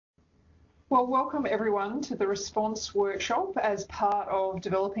Well, welcome everyone to the Response Workshop as part of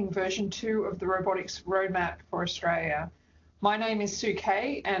developing version 2 of the Robotics Roadmap for Australia. My name is Sue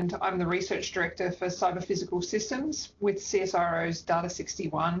Kay and I'm the Research Director for Cyber-Physical Systems with CSIRO's Data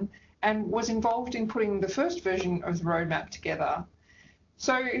 61 and was involved in putting the first version of the roadmap together.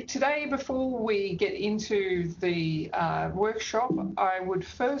 So today, before we get into the workshop, I would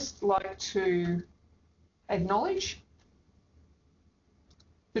first like to acknowledge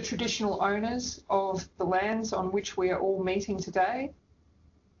the traditional owners of the lands on which we are all meeting today,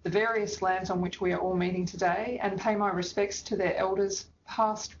 the various lands on which we are all meeting today, and pay my respects to their elders,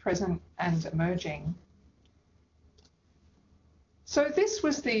 past, present, and emerging. So this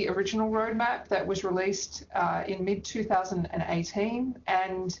was the original roadmap that was released in mid-2018,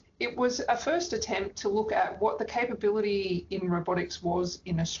 and it was a first attempt to look at what the capability in robotics was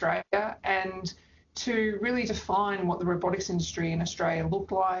in Australia and to really define what the robotics industry in Australia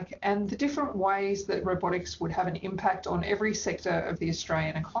looked like and the different ways that robotics would have an impact on every sector of the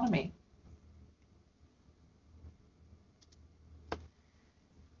Australian economy.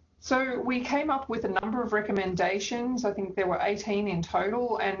 So we came up with a number of recommendations. I think there were 18 in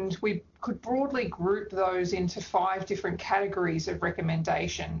total, and we could broadly group those into 5 different categories of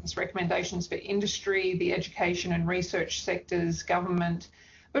recommendations. Recommendations for industry, the education and research sectors, government,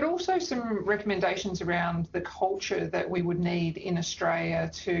 but also some recommendations around the culture that we would need in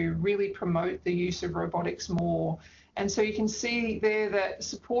Australia to really promote the use of robotics more. And so you can see there that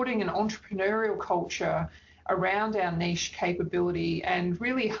supporting an entrepreneurial culture around our niche capability and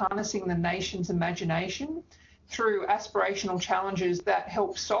really harnessing the nation's imagination through aspirational challenges that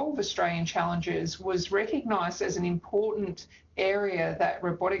help solve Australian challenges was recognised as an important area that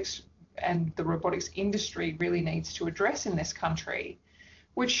robotics and the robotics industry really needs to address in this country.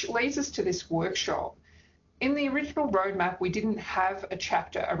 Which leads us to this workshop. In the original roadmap, we didn't have a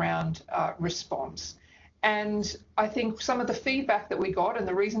chapter around response. And I think some of the feedback that we got and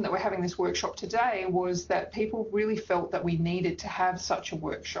the reason that we're having this workshop today was that people really felt that we needed to have such a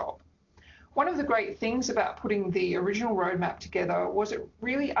workshop. One of the great things about putting the original roadmap together was it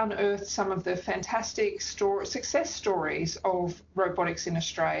really unearthed some of the fantastic success stories of robotics in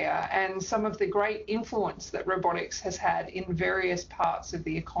Australia and some of the great influence that robotics has had in various parts of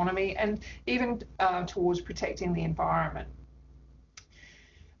the economy and even towards protecting the environment.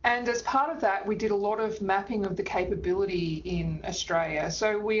 And as part of that, we did a lot of mapping of the capability in Australia.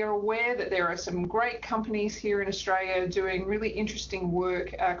 So we are aware that there are some great companies here in Australia doing really interesting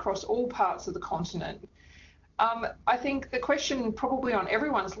work across all parts of the continent. I think the question probably on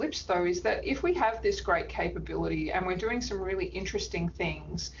everyone's lips, though, is that if we have this great capability and we're doing some really interesting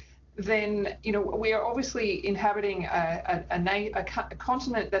things, then we are obviously inhabiting a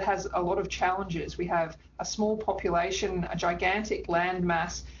continent that has a lot of challenges. We have a small population, a gigantic land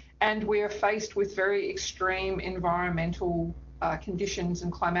mass, and we are faced with very extreme environmental conditions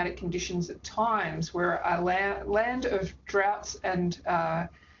and climatic conditions at times. We're a land of droughts and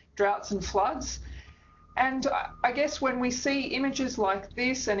floods. And I guess when we see images like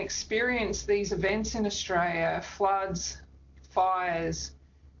this and experience these events in Australia, floods, fires,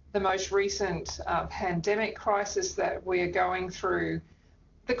 the most recent pandemic crisis that we are going through,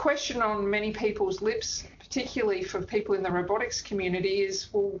 the question on many people's lips, particularly for people in the robotics community, is,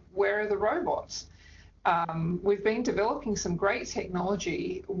 well, where are the robots? We've been developing some great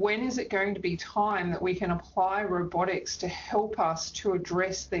technology. When is it going to be time that we can apply robotics to help us to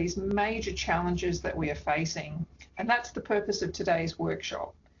address these major challenges that we are facing? And that's the purpose of today's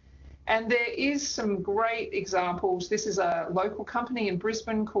workshop. And there is some great examples. This is a local company in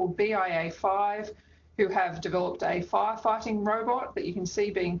Brisbane called BIA5 who have developed a firefighting robot that you can see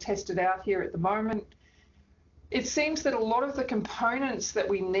being tested out here at the moment. It seems that a lot of the components that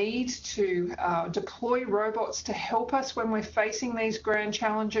we need to deploy robots to help us when we're facing these grand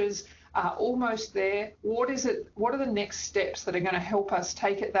challenges are almost there. What are the next steps that are going to help us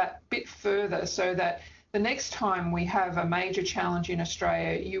take it that bit further so that the next time we have a major challenge in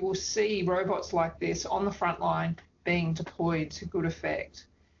Australia, you will see robots like this on the front line being deployed to good effect.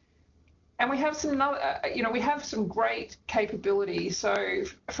 And we have some great capability. So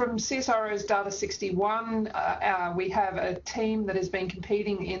from CSIRO's Data 61, we have a team that has been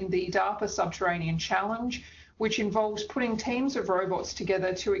competing in the DARPA Subterranean Challenge, which involves putting teams of robots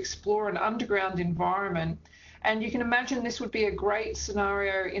together to explore an underground environment. And you can imagine this would be a great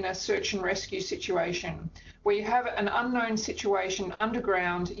scenario in a search and rescue situation where you have an unknown situation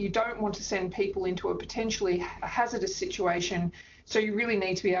underground. You don't want to send people into a potentially hazardous situation, so you really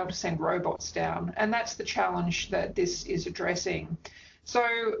need to be able to send robots down. And that's the challenge that this is addressing.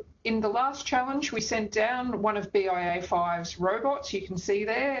 So in the last challenge, we sent down one of BIA5's robots. You can see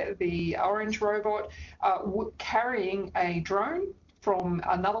there the orange robot carrying a drone from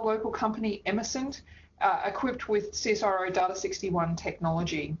another local company, Emerson, equipped with CSIRO Data 61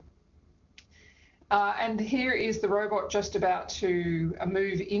 technology. And here is the robot just about to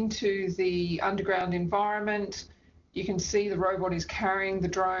move into the underground environment. You can see the robot is carrying the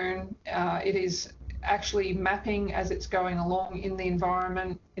drone. It is actually mapping as it's going along in the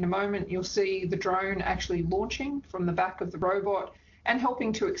environment. In a moment, you'll see the drone actually launching from the back of the robot and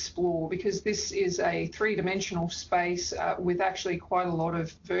helping to explore, because this is a three-dimensional space with actually quite a lot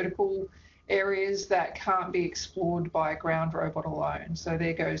of vertical areas that can't be explored by a ground robot alone. So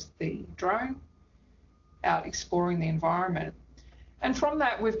there goes the drone out exploring the environment. And from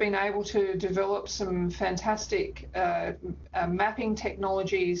that, we've been able to develop some fantastic mapping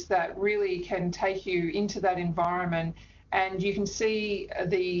technologies that really can take you into that environment. And you can see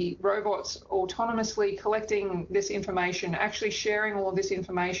the robots autonomously collecting this information, actually sharing all of this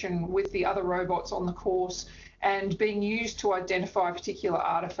information with the other robots on the course and being used to identify particular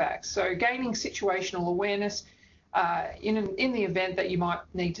artifacts. So gaining situational awareness in the event that you might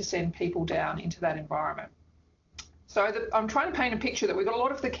need to send people down into that environment. So I'm trying to paint a picture that we've got a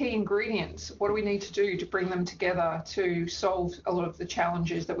lot of the key ingredients. What do we need to do to bring them together to solve a lot of the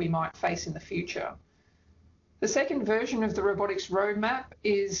challenges that we might face in the future? The second version of the robotics roadmap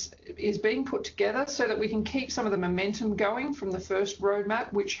is being put together so that we can keep some of the momentum going from the first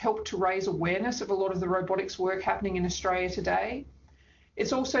roadmap, which helped to raise awareness of a lot of the robotics work happening in Australia today.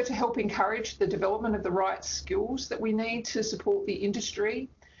 It's also to help encourage the development of the right skills that we need to support the industry,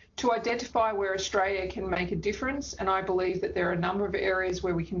 to identify where Australia can make a difference, and I believe that there are a number of areas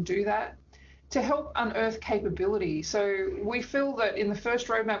where we can do that, to help unearth capability. So we feel that in the first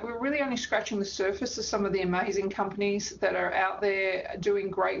roadmap, we're really only scratching the surface of some of the amazing companies that are out there doing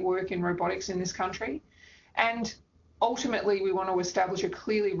great work in robotics in this country. And ultimately, we want to establish a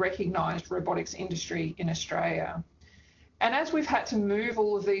clearly recognised robotics industry in Australia. And as we've had to move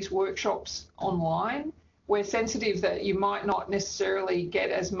all of these workshops online, we're sensitive that you might not necessarily get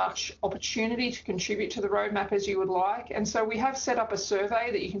as much opportunity to contribute to the roadmap as you would like. And so we have set up a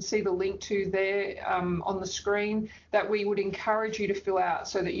survey that you can see the link to there on the screen that we would encourage you to fill out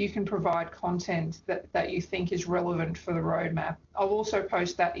so that you can provide content that you think is relevant for the roadmap. I'll also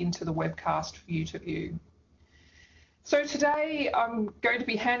post that into the webcast for you to view. So today I'm going to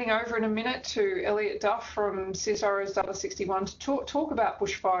be handing over in a minute to Elliot Duff from CSIRO's Data 61 to talk about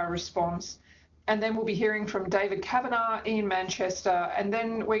bushfire response. And then we'll be hearing from David Kavanagh in Manchester. And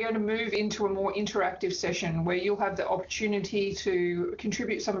then we're going to move into a more interactive session where you'll have the opportunity to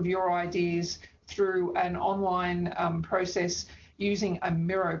contribute some of your ideas through an online process using a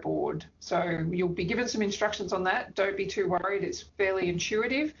Miro board. So you'll be given some instructions on that. Don't be too worried. It's fairly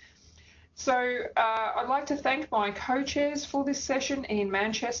intuitive. So I'd like to thank my co-chairs for this session in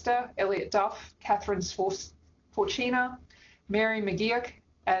Manchester, Elliot Duff, Catherine Forcina, Mary McGeoch,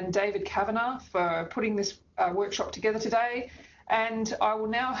 and David Kavanagh for putting this workshop together today. And I will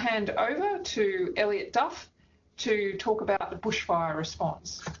now hand over to Elliot Duff to talk about the bushfire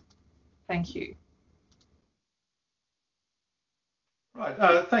response. Thank you.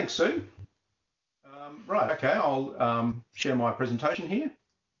 Right, thanks, Sue. Right, okay, I'll share my presentation here.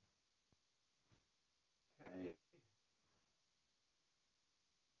 Okay.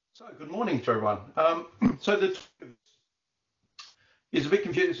 So, good morning to everyone. So the is a bit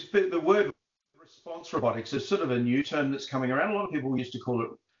confused. The word response robotics is sort of a new term that's coming around. A lot of people used to call it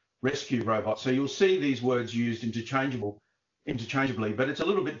rescue robots. So you'll see these words used interchangeably, but it's a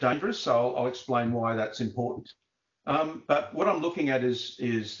little bit dangerous. So I'll explain why that's important. But what I'm looking at is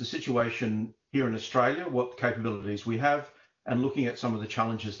the situation here in Australia, what capabilities we have, and looking at some of the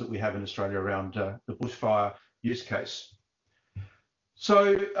challenges that we have in Australia around the bushfire use case.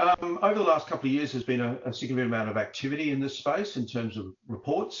 So over the last couple of years, there's been a significant amount of activity in this space in terms of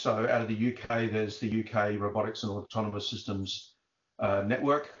reports. So out of the UK, there's the UK Robotics and Autonomous Systems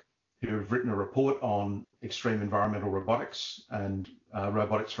Network, who have written a report on extreme environmental robotics and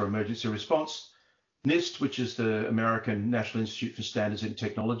robotics for emergency response. NIST, which is the American National Institute for Standards and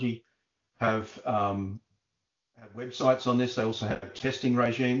Technology, have websites on this. They also have testing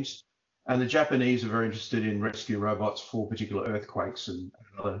regimes. And the Japanese are very interested in rescue robots for particular earthquakes and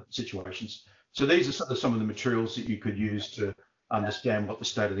other situations. So these are sort of some of the materials that you could use to understand what the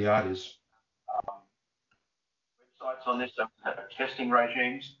state of the art is. Websites on this have testing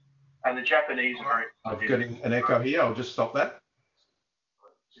regimes, and the Japanese are very. I'm getting an echo here. I'll just stop that.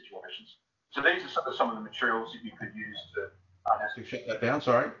 Situations. So these are sort of some of the materials that you could use to shut that down.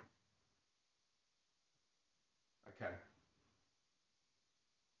 Sorry. Okay.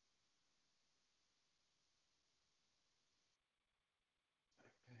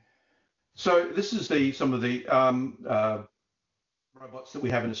 So this is some of the robots that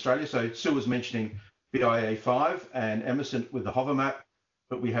we have in Australia. So Sue was mentioning BIE5 and Emerson with the hover map,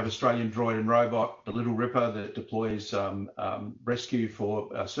 but we have Australian Droid and Robot, the Little Ripper that deploys rescue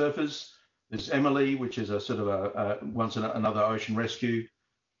for surfers. There's Emily, which is a sort of another ocean rescue.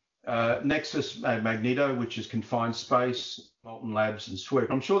 Nexus Magneto, which is confined space, Molten Labs and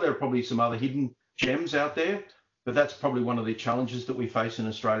Swoop. I'm sure there are probably some other hidden gems out there, but that's probably one of the challenges that we face in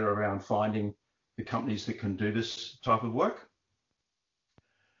Australia around finding the companies that can do this type of work.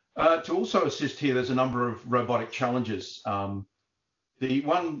 To also assist here, there's a number of robotic challenges. The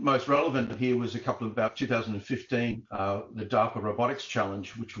one most relevant here was about 2015, the DARPA Robotics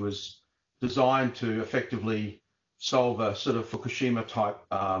Challenge, which was designed to effectively solve a sort of Fukushima type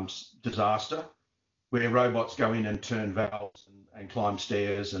disaster where robots go in and turn valves and climb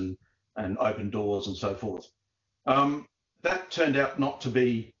stairs and open doors and so forth. That turned out not to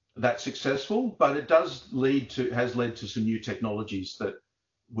be that successful, but it has led to some new technologies that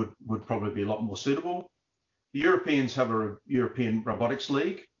would probably be a lot more suitable. The Europeans have a European Robotics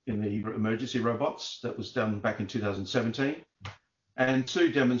League in the emergency robots that was done back in 2017. And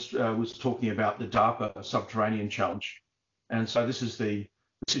Sue was talking about the DARPA Subterranean Challenge. And so this is the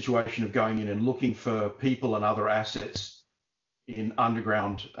situation of going in and looking for people and other assets in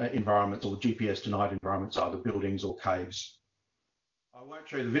underground environments or GPS denied environments, either buildings or caves. I won't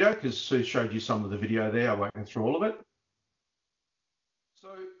show you the video because Sue showed you some of the video there. I won't go through all of it. So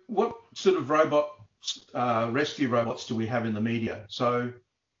what sort of rescue robots do we have in the media? So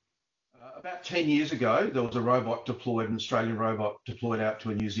about 10 years ago, there was a robot deployed, an Australian robot deployed out to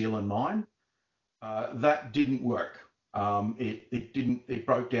a New Zealand mine. That didn't work. It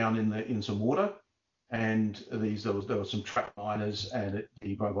broke down in some water, and there were some trapped miners, and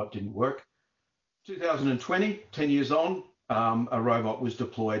the robot didn't work. 2020, 10 years on, a robot was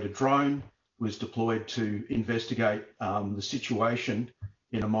deployed, a drone was deployed to investigate the situation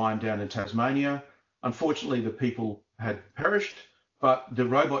in a mine down in Tasmania. Unfortunately, the people had perished, but the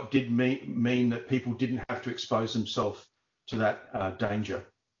robot did mean that people didn't have to expose themselves to that danger.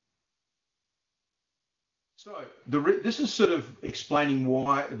 So this is sort of explaining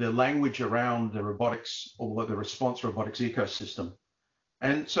why the language around the robotics or the response robotics ecosystem.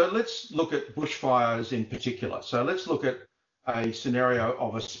 And so let's look at bushfires in particular. So let's look at a scenario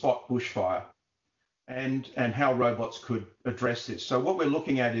of a spot bushfire and how robots could address this. So what we're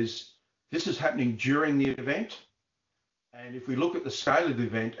looking at is this is happening during the event. And if we look at the scale of the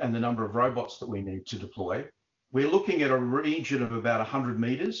event and the number of robots that we need to deploy, we're looking at a region of about 100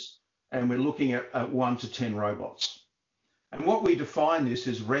 meters, and we're looking at 1 to 10 robots. And what we define this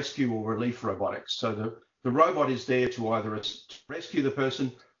is rescue or relief robotics. So the robot is there to either rescue the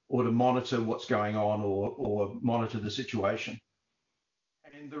person or to monitor what's going on or monitor the situation.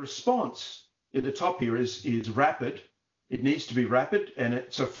 And the response at the top here is rapid. It needs to be rapid, and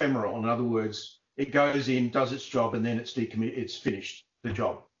it's ephemeral. In other words, it goes in, does its job, and then it's finished, the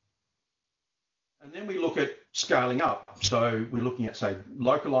job. And then we look at scaling up. So we're looking at, say,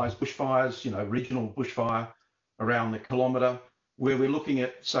 localized bushfires, regional bushfire around the kilometre, where we're looking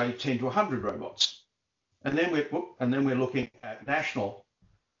at, say, 10 to 100 robots. And then we're looking at national,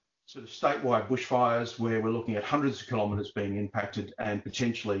 sort of statewide bushfires, where we're looking at hundreds of kilometres being impacted and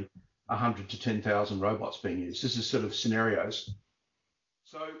potentially 100 to 10,000 robots being used. This is sort of scenarios.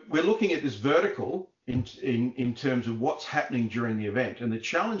 So we're looking at this vertical in terms of what's happening during the event. And the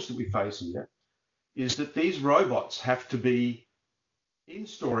challenge that we face here is that these robots have to be in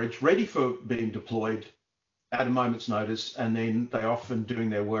storage, ready for being deployed at a moment's notice, and then they're often doing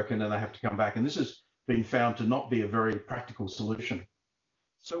their work and then they have to come back. And this has been found to not be a very practical solution.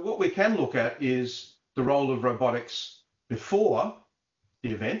 So what we can look at is the role of robotics before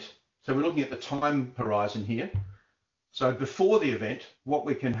the event. So we're looking at the time horizon here. So before the event, what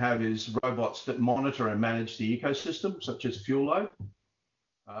we can have is robots that monitor and manage the ecosystem, such as fuel load.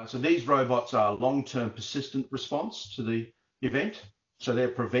 So these robots are long-term persistent response to the event. So they're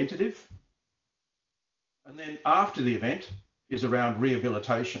preventative. And then after the event is around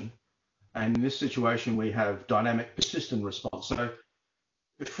rehabilitation. And in this situation, we have dynamic persistent response. So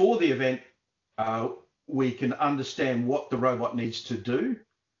before the event, we can understand what the robot needs to do.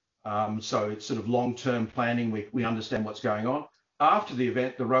 So it's sort of long-term planning. We understand what's going on. After the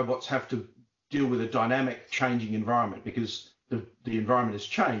event, the robots have to deal with a dynamic changing environment because the environment has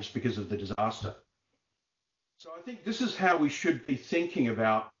changed because of the disaster. So I think this is how we should be thinking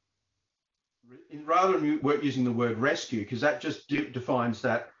about, rather than using the word rescue, because that just defines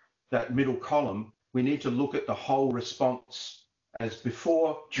that middle column, we need to look at the whole response as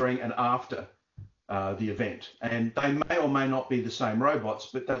before, during, and after the event. And they may or may not be the same robots,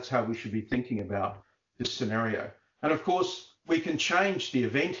 but that's how we should be thinking about this scenario. And of course, we can change the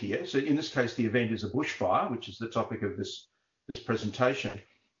event here. So in this case, the event is a bushfire, which is the topic of this presentation.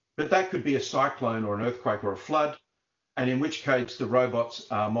 But that could be a cyclone or an earthquake or a flood, and in which case the robots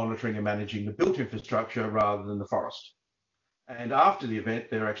are monitoring and managing the built infrastructure rather than the forest. And after the event,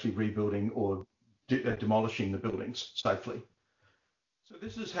 they're actually rebuilding or demolishing the buildings safely. So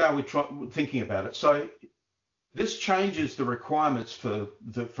this is how we're thinking about it. So this changes the requirements for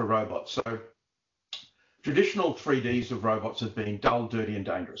robots. So traditional 3Ds of robots have been dull, dirty, and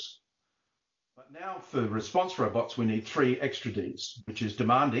dangerous. But now for response robots, we need 3 extra Ds, which is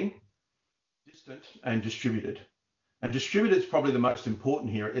demanding, distant, and distributed. And distributed is probably the most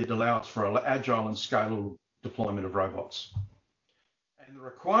important here. It allows for an agile and scalable deployment of robots. And the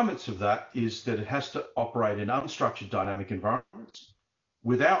requirements of that is that it has to operate in unstructured dynamic environments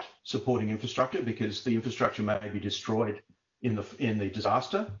without supporting infrastructure, because the infrastructure may be destroyed in the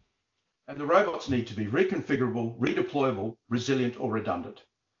disaster. And the robots need to be reconfigurable, redeployable, resilient, or redundant.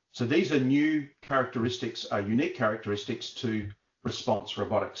 So these are new characteristics, unique characteristics to response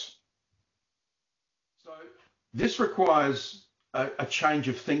robotics. So this requires a change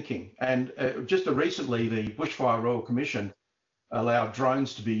of thinking. And just recently, the Bushfire Royal Commission allowed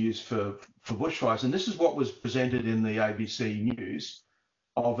drones to be used for bushfires. And this is what was presented in the ABC News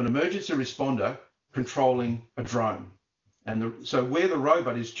of an emergency responder controlling a drone. And so where the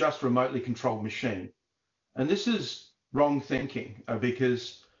robot is just remotely controlled machine. And this is wrong thinking,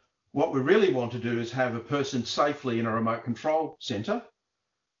 because what we really want to do is have a person safely in a remote control center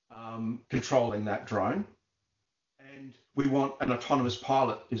controlling that drone. And we want an autonomous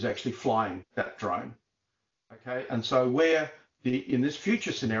pilot who's actually flying that drone. Okay, and so in this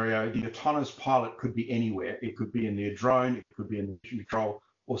future scenario, the autonomous pilot could be anywhere. It could be in the drone, it could be in the mission control,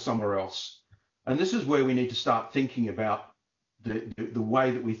 or somewhere else. And this is where we need to start thinking about the way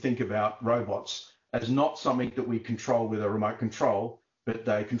that we think about robots as not something that we control with a remote control, but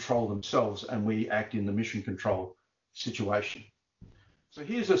they control themselves and we act in the mission control situation. So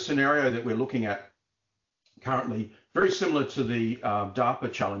here's a scenario that we're looking at currently, very similar to the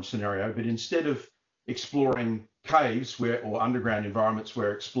DARPA challenge scenario, but instead of exploring caves or underground environments,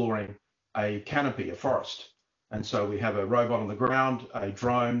 we're exploring a canopy, a forest. And so we have a robot on the ground, a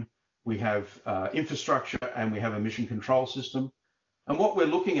drone, we have infrastructure, and we have a mission control system. And what we're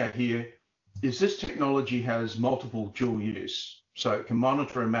looking at here is this technology has multiple dual use. So it can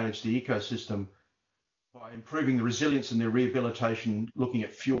monitor and manage the ecosystem by improving the resilience and the rehabilitation, looking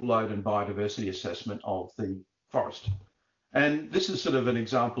at fuel load and biodiversity assessment of the forest. And this is sort of an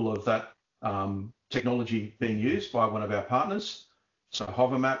example of that technology being used by one of our partners. So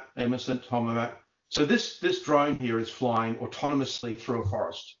Hovermap, Emerson, Hovermap. So this drone here is flying autonomously through a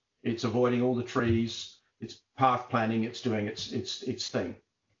forest. It's avoiding all the trees, it's path planning, it's doing its thing.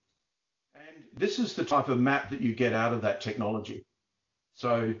 And this is the type of map that you get out of that technology.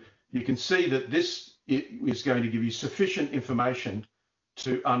 So you can see that this is going to give you sufficient information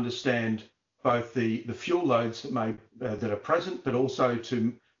to understand both the fuel loads that are present, but also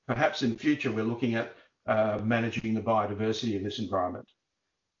to perhaps in the future we're looking at managing the biodiversity of this environment.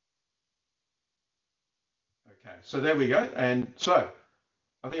 Okay, so there we go. And so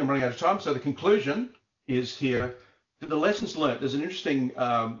I think I'm running out of time. So the conclusion is here that the lessons learned. There's an interesting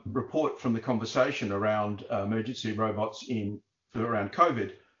report from the conversation around emergency robots around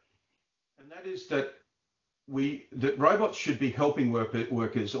COVID, and that is that robots should be helping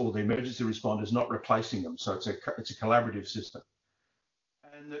workers or the emergency responders, not replacing them. So it's a collaborative system,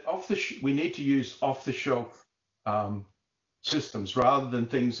 and that we need to use off-the-shelf systems rather than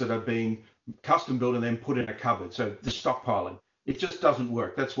things that are being custom built and then put in a cupboard. So the stockpiling. It just doesn't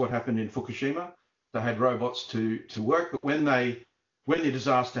work. That's what happened in Fukushima. They had robots to work, but when the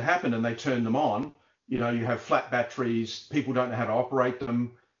disaster happened and they turned them on, you have flat batteries, people don't know how to operate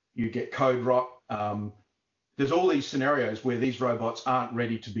them, you get code rot. There's all these scenarios where these robots aren't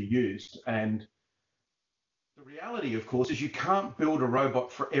ready to be used. And the reality, of course, is you can't build a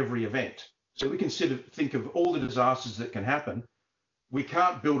robot for every event. So we can think of all the disasters that can happen. We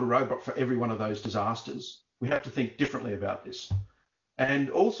can't build a robot for every one of those disasters. We have to think differently about this. And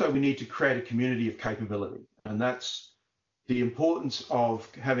also we need to create a community of capability. And that's the importance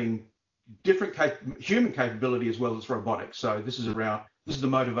of having different human capability as well as robotics. So this is the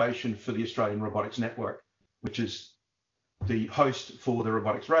motivation for the Australian Robotics Network, which is the host for the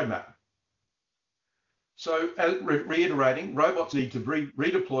Robotics Roadmap. So reiterating, robots need to be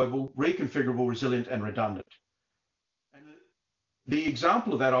redeployable, reconfigurable, resilient, and redundant. The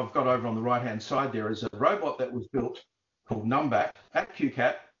example of that I've got over on the right-hand side there is a robot that was built called Numbat at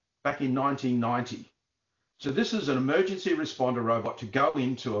QCAT back in 1990. So this is an emergency responder robot to go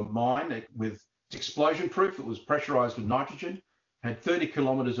into a mine with explosion proof. It was pressurized with nitrogen, had 30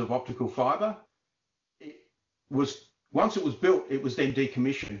 kilometers of optical fiber. It was, once it was built, it was then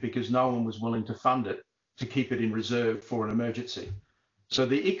decommissioned because no one was willing to fund it to keep it in reserve for an emergency. So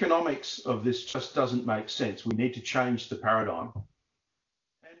the economics of this just doesn't make sense. We need to change the paradigm.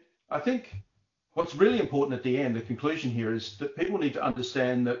 And I think what's really important at the end, the conclusion here, is that people need to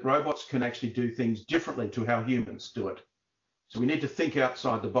understand that robots can actually do things differently to how humans do it. So we need to think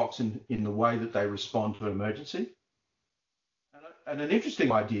outside the box in the way that they respond to an emergency. And an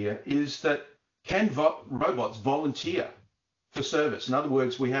interesting idea is that can robots volunteer for service? In other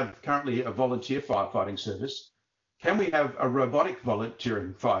words, we have currently a volunteer firefighting service. Can we have a robotic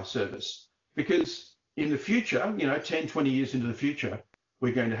volunteering fire service? Because in the future, 10, 20 years into the future,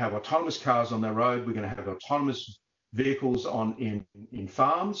 we're going to have autonomous cars on the road. We're going to have autonomous vehicles in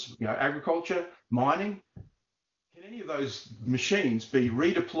farms, agriculture, mining. Can any of those machines be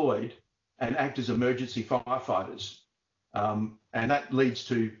redeployed and act as emergency firefighters? And that leads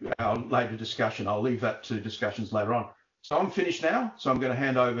to our later discussion. I'll leave that to discussions later on. So I'm finished now. So I'm going to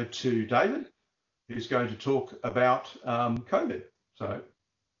hand over to David, who's going to talk about COVID. So.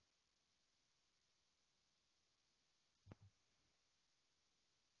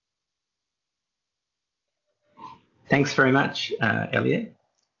 Thanks very much, Elliot.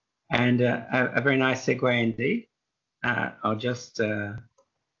 And a very nice segue indeed. I'll just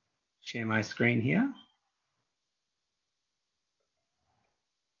share my screen here.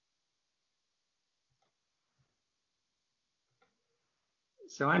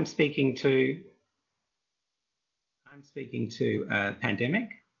 So I'm speaking to pandemic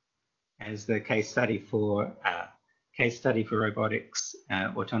as the case study for robotics,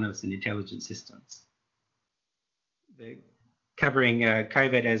 autonomous and intelligent systems. Covering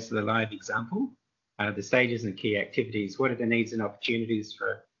COVID as the live example, the stages and key activities. What are the needs and opportunities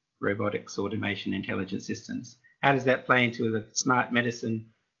for robotics, automation, intelligent systems? How does that play into the smart medicine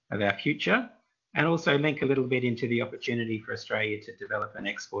of our future? And also link a little bit into the opportunity for Australia to develop and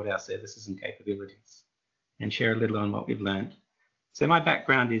export our services and capabilities, and share a little on what we've learned. So my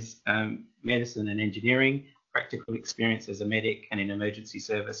background is medicine and engineering, practical experience as a medic and in emergency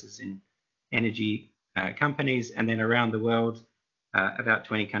services in energy companies, and then around the world, about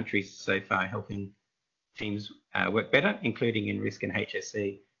 20 countries so far, helping teams work better, including in risk and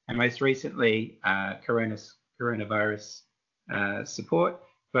HSE, and most recently coronavirus support,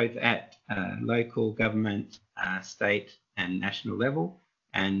 both at local government, state and national level,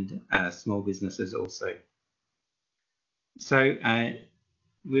 and small businesses also. So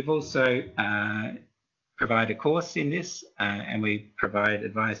we've also provide a course in this, and we provide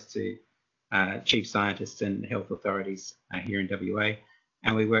advice to chief scientists and health authorities here in WA,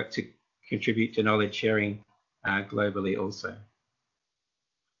 and we work to contribute to knowledge sharing globally also.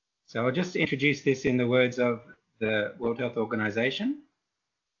 So I'll just introduce this in the words of the World Health Organization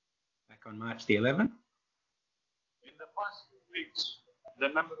back on March the 11th. In the past 2 weeks, the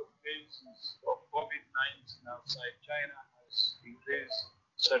number of cases of COVID-19 outside China has increased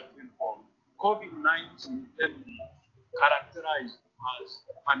thirteenfold. COVID-19 can be characterized as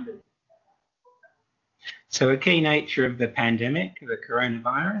a pandemic. So a key nature of the pandemic, the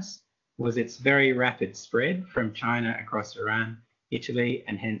coronavirus, was its very rapid spread from China across Iran, Italy,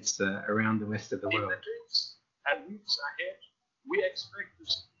 and hence around the rest of the world. In the days and weeks ahead, we expect to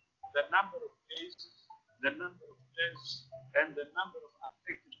see the number of cases, the number of deaths, and the number of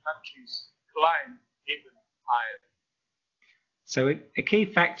affected countries climb even higher. So a key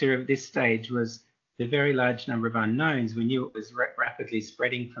factor of this stage was the very large number of unknowns. We knew it was rapidly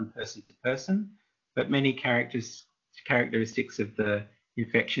spreading from person to person, but many characteristics of the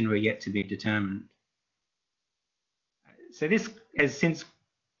infection were yet to be determined. So this has since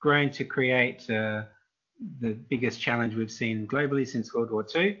grown to create the biggest challenge we've seen globally since World War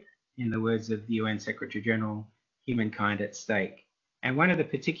II, in the words of the UN Secretary General, humankind at stake. And one of the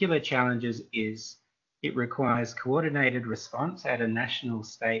particular challenges is it requires coordinated response at a national,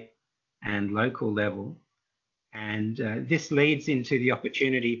 state, and local level. And this leads into the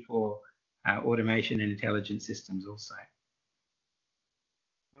opportunity for automation and intelligent systems also.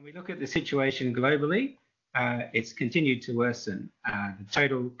 When we look at the situation globally, it's continued to worsen. The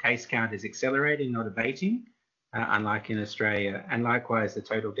total case count is accelerating, not abating, unlike in Australia. And likewise, the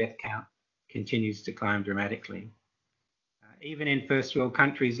total death count continues to climb dramatically. Even in first world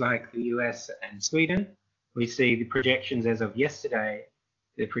countries like the US and Sweden, we see the projections as of yesterday,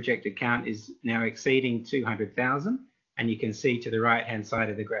 the projected count is now exceeding 200,000. And you can see to the right-hand side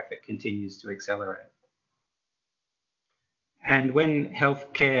of the graphic continues to accelerate. And when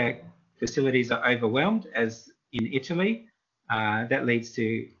healthcare facilities are overwhelmed, as in Italy, that leads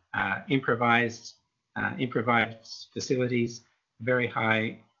to improvised facilities, very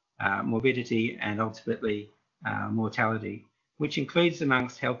high morbidity and ultimately mortality, which includes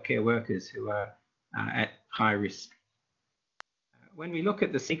amongst healthcare workers who are at high risk. When we look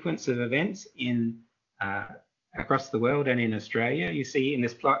at the sequence of events in across the world and in Australia, you see in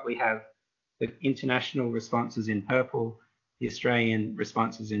this plot we have the international responses in purple, the Australian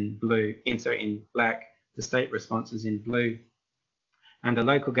responses in blue, in black, the state responses in blue, and the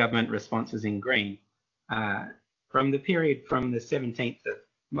local government responses in green. From the period from the 17th of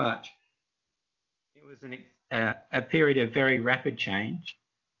March, it was a period of very rapid change.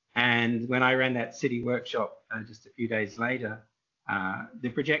 And when I ran that city workshop just a few days later, the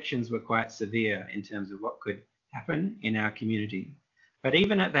projections were quite severe in terms of what could happen in our community. But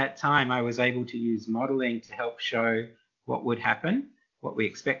even at that time, I was able to use modelling to help show what would happen, what we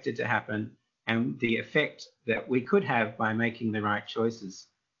expected to happen, and the effect that we could have by making the right choices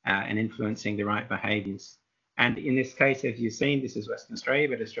and influencing the right behaviours. And in this case, as you've seen, this is Western Australia,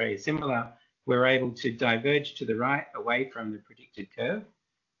 but Australia is similar. We're able to diverge to the right away from the predicted curve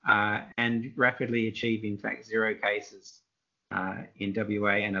and rapidly achieve, in fact, 0 cases in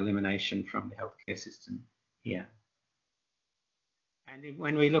WA and elimination from the healthcare system here. And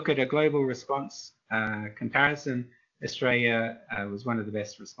when we look at a global response comparison, Australia was one of the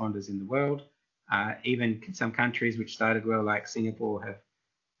best responders in the world. Even some countries which started well, like Singapore,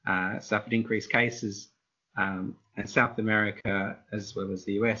 have suffered increased cases, and South America, as well as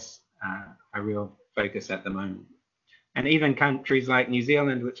the US, are a real focus at the moment. And even countries like New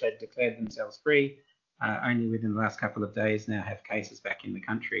Zealand, which had declared themselves free, only within the last couple of days now have cases back in the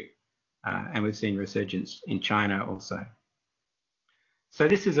country. And we've seen resurgence in China also. So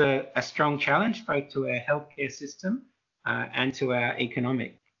this is a strong challenge both to our healthcare system and to our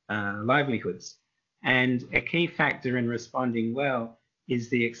economic livelihoods. And a key factor in responding well is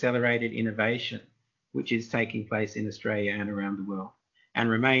the accelerated innovation, which is taking place in Australia and around the world, and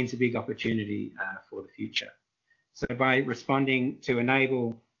remains a big opportunity for the future. So by responding to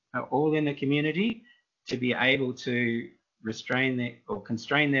enable all in the community to be able to restrain or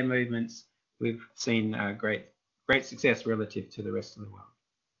constrain their movements, we've seen great success relative to the rest of the world.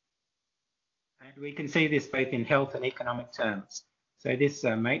 And we can see this both in health and economic terms. So this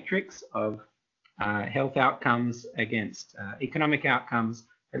matrix of health outcomes against economic outcomes,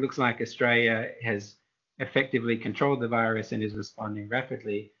 it looks like Australia has effectively controlled the virus and is responding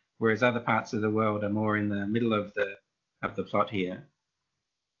rapidly, whereas other parts of the world are more in the middle of the plot here.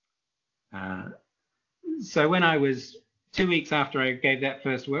 So when I was 2 weeks after I gave that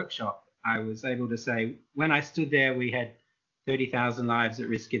first workshop, I was able to say, when I stood there, we had 30,000 lives at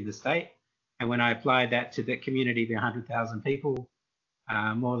risk in the state. And when I applied that to the community, the 100,000 people,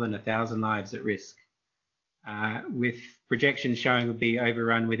 more than 1,000 lives at risk, with projections showing would be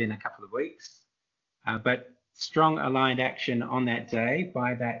overrun within a couple of weeks. But strong aligned action on that day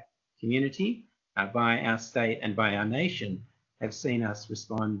by that community, by our state and by our nation have seen us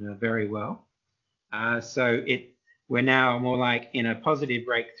respond very well. So we're now more like in a positive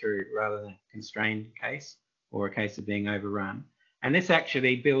breakthrough rather than a constrained case or a case of being overrun. And this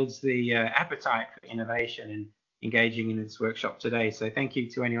actually builds the appetite for innovation and engaging in this workshop today. So thank you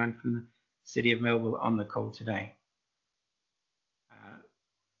to anyone from the City of Melbourne on the call today.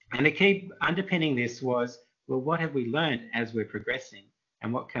 And the key underpinning this was, well, what have we learned as we're progressing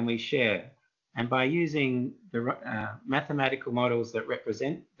and what can we share? And by using the mathematical models that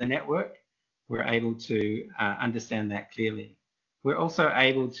represent the network, we're able to understand that clearly. We're also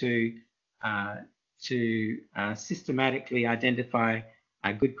able to systematically identify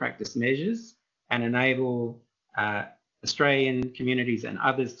good practice measures and enable Australian communities and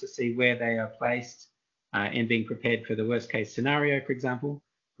others to see where they are placed in being prepared for the worst case scenario, for example,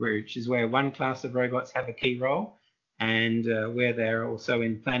 which is where one class of robots have a key role, and where they're also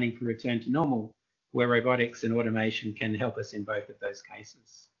in planning for return to normal, where robotics and automation can help us in both of those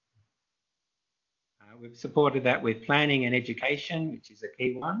cases. We've supported that with planning and education, which is a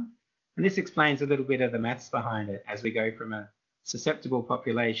key one. And this explains a little bit of the maths behind it as we go from a susceptible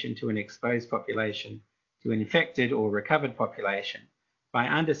population to an exposed population to an infected or recovered population. By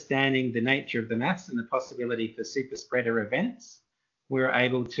understanding the nature of the maths and the possibility for super spreader events, we're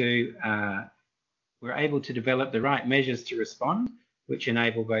able to develop the right measures to respond, which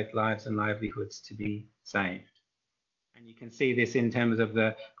enable both lives and livelihoods to be saved. And you can see this in terms of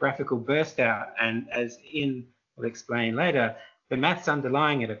the graphical burst out, and as Ian will explain later, the maths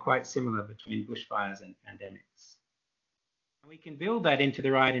underlying it are quite similar between bushfires and pandemics. And we can build that into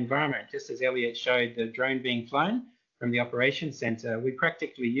the right environment, just as Elliot showed the drone being flown from the operations center, we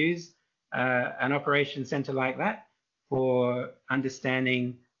practically use an operations center like that for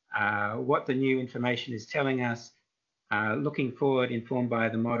understanding what the new information is telling us, looking forward, informed by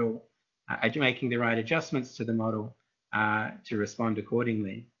the model, making the right adjustments to the model to respond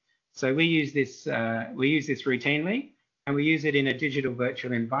accordingly. So we use this routinely, and we use it in a digital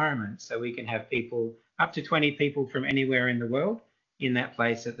virtual environment, so we can have people, up to 20 people from anywhere in the world, in that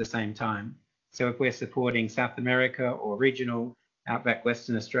place at the same time. So if we're supporting South America or regional outback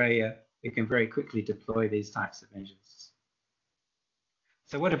Western Australia, we can very quickly deploy these types of measures.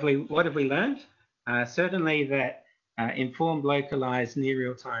 So what have we learned? Certainly that informed, localized, near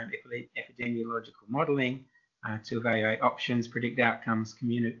real-time epidemiological modeling to evaluate options, predict outcomes,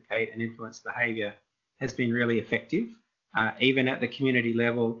 communicate and influence behavior has been really effective, even at the community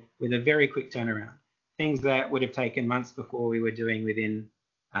level, with a very quick turnaround. Things that would have taken months before we were doing within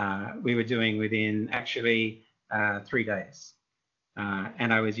actually 3 days.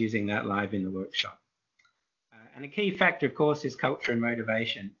 And I was using that live in the workshop. And a key factor, of course, is culture and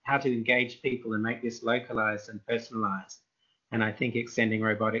motivation, how to engage people and make this localized and personalized. And I think extending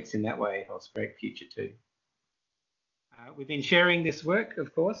robotics in that way holds a great future too. We've been sharing this work,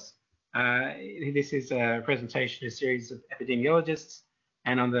 of course. This is a presentation of a series of epidemiologists.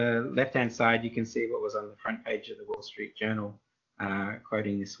 And on the left-hand side, you can see what was on the front page of the Wall Street Journal,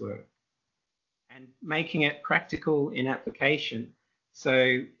 quoting this work. And making it practical in application.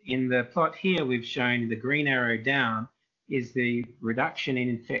 So in the plot here, we've shown the green arrow down is the reduction in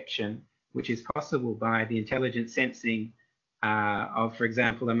infection, which is possible by the intelligent sensing of, for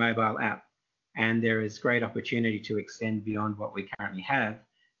example, a mobile app. And there is great opportunity to extend beyond what we currently have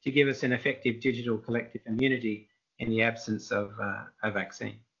to give us an effective digital collective immunity in the absence of a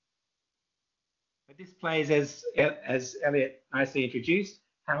vaccine. But this plays, as Elliot nicely introduced,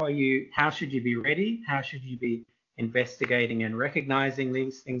 how should you be ready? How should you be investigating and recognizing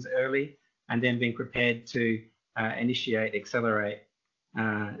these things early, and then being prepared to initiate, accelerate,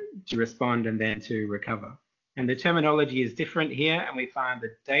 to respond, and then to recover. And the terminology is different here, and we find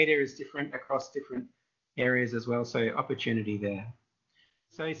the data is different across different areas as well, so opportunity there.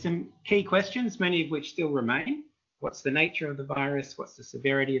 So some key questions, many of which still remain. What's the nature of the virus? What's the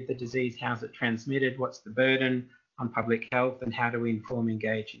severity of the disease? How's it transmitted? What's the burden on public health? And how do we inform,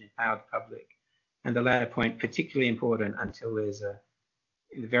 engage, and empower the public? And the latter point, particularly important until there's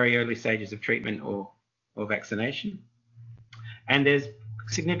in the very early stages of treatment or vaccination. And there's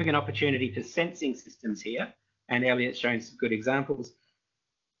significant opportunity for sensing systems here. And Elliot's shown some good examples.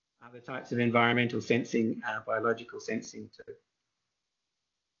 Other types of environmental sensing, biological sensing too.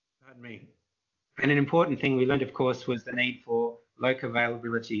 Pardon me. And an important thing we learned, of course, was the need for local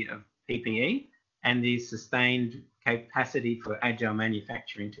availability of PPE and the sustained capacity for agile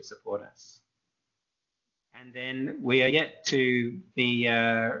manufacturing to support us. And then we are yet to be,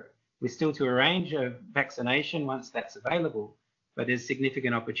 we're still to arrange a vaccination once that's available, but there's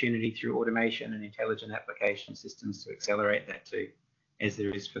significant opportunity through automation and intelligent application systems to accelerate that too, as there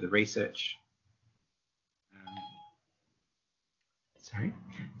is for the research.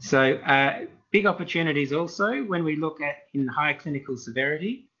 So big opportunities also when we look at in high clinical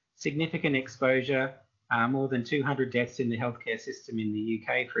severity, significant exposure, more than 200 deaths in the healthcare system in the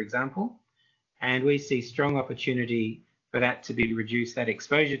UK, for example. And we see strong opportunity for that to be reduced, that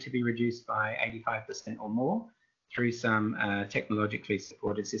exposure to be reduced by 85% or more through some technologically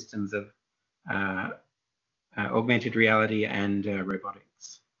supported systems of augmented reality and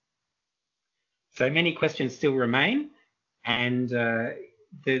robotics. So many questions still remain, and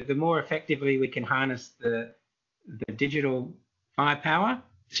the more effectively we can harness the digital firepower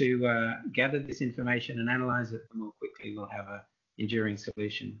to gather this information and analyze it, the more quickly we'll have an enduring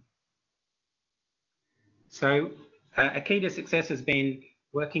solution. So a key to success has been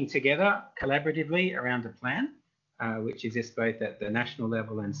working together collaboratively around a plan, which exists both at the national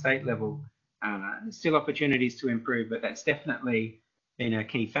level and state level. Still opportunities to improve, but that's definitely been a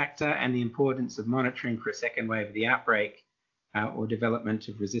key factor, and the importance of monitoring for a second wave of the outbreak or development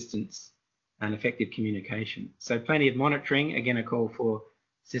of resistance and effective communication. So plenty of monitoring, again, a call for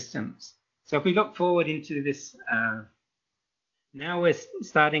systems. So if we look forward into this, now we're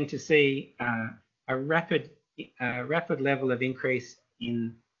starting to see a rapid level of increase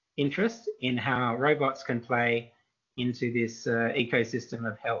in interest in how robots can play into this ecosystem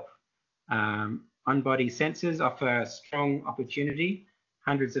of health. On-body sensors offer a strong opportunity.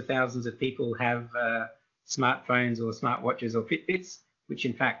 Hundreds of thousands of people have smartphones or smartwatches or Fitbits, which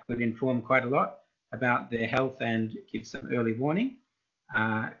in fact could inform quite a lot about their health and give some early warning.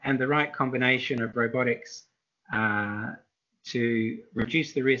 And the right combination of robotics to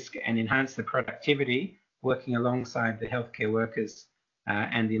reduce the risk and enhance the productivity working alongside the healthcare workers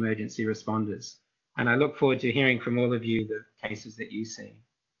and the emergency responders. And I look forward to hearing from all of you the cases that you see.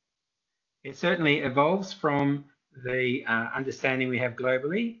 It certainly evolves from the understanding we have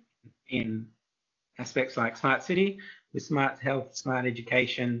globally in aspects like smart city, with smart health, smart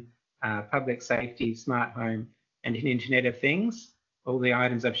education, public safety, smart home, and an Internet of Things. All the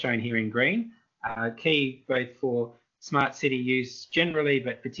items I've shown here in green are key both for smart city use generally,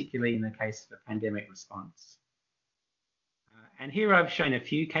 but particularly in the case of a pandemic response. And here I've shown a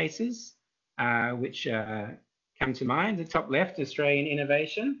few cases which come to mind. The top left, Australian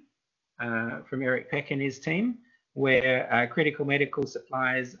Innovation from Eric Peck and his team, where critical medical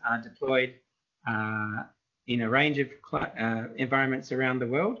supplies are deployed in a range of environments around the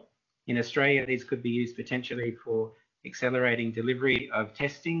world. In Australia, these could be used potentially for accelerating delivery of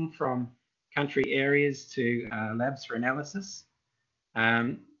testing from country areas to labs for analysis.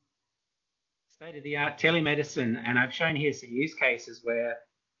 State-of-the-art telemedicine, and I've shown here some use cases where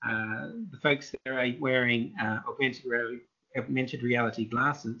the folks that are wearing augmented reality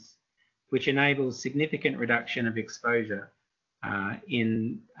glasses, which enables significant reduction of exposure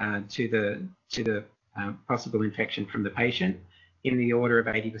to the possible infection from the patient in the order of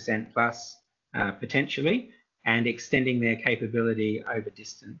 80% plus potentially, and extending their capability over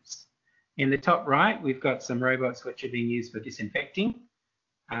distance. In the top right, we've got some robots which are being used for disinfecting,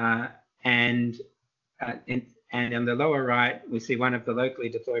 and on the lower right, we see one of the locally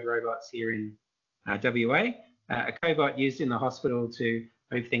deployed robots here in WA, a cobot used in the hospital to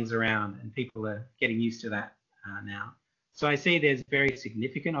move things around, and people are getting used to that now. So I see there's very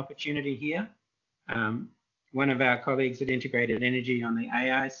significant opportunity here. One of our colleagues at Integrated Energy on the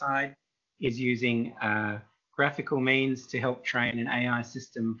AI side is using graphical means to help train an AI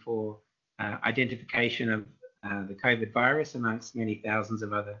system for identification of the COVID virus amongst many thousands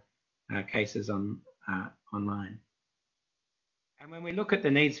of other cases online. And when we look at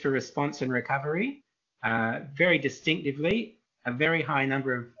the needs for response and recovery, very distinctively, a very high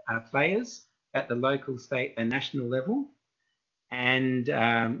number of players at the local, state and national level.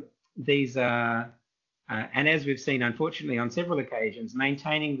 And these are, and as we've seen, unfortunately, on several occasions,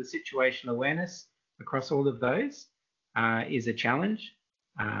 maintaining the situational awareness across all of those is a challenge.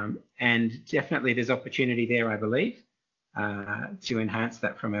 And definitely there's opportunity there, I believe, to enhance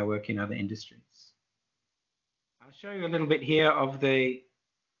that from our work in other industries. I'll show you a little bit here of the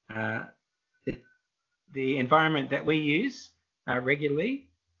environment that we use regularly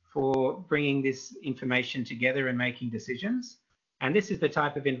for bringing this information together and making decisions. And this is the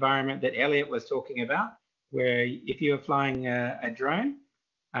type of environment that Elliot was talking about, where if you're flying a drone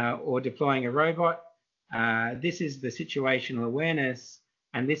or deploying a robot, this is the situational awareness,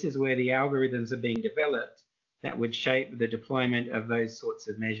 and this is where the algorithms are being developed that would shape the deployment of those sorts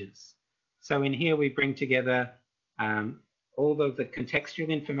of measures. So in here we bring together all of the contextual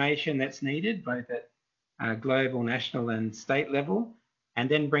information that's needed, both at global, national and state level, and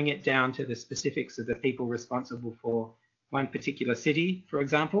then bring it down to the specifics of the people responsible for one particular city, for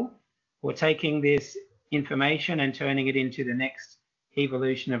example, or taking this information and turning it into the next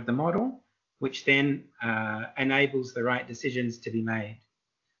evolution of the model, which then enables the right decisions to be made.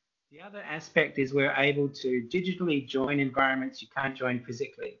 The other aspect is we're able to digitally join environments you can't join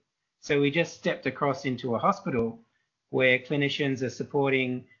physically. So we just stepped across into a hospital where clinicians are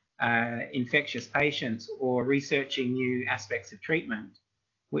supporting infectious patients or researching new aspects of treatment,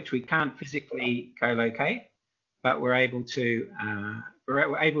 which we can't physically co-locate, but we're able to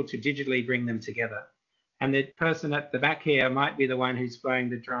digitally bring them together. And the person at the back here might be the one who's flying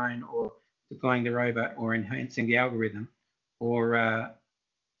the drone or deploying the robot or enhancing the algorithm, or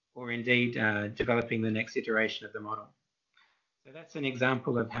indeed developing the next iteration of the model. So that's an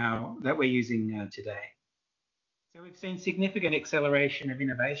example of how that we're using today. So we've seen significant acceleration of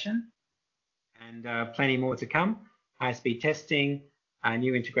innovation and plenty more to come. High-speed testing,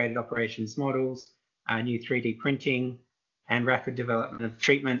 new integrated operations models, new 3D printing, and rapid development of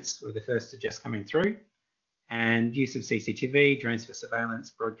treatments were the first to just coming through, and use of CCTV, drones for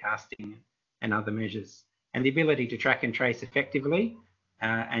surveillance, broadcasting, and other measures. And the ability to track and trace effectively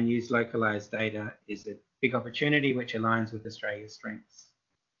and use localized data is a big opportunity which aligns with Australia's strengths.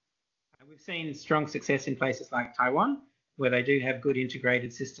 We've seen strong success in places like Taiwan, where they do have good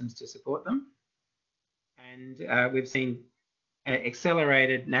integrated systems to support them. And we've seen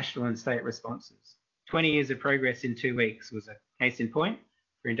accelerated national and state responses. 20 years of progress in 2 weeks was a case in point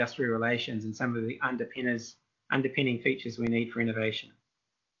for industrial relations and some of the underpinning features we need for innovation.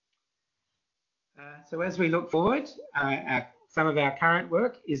 So as we look forward, some of our current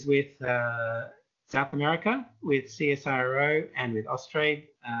work is with South America, with CSIRO and with Austrade,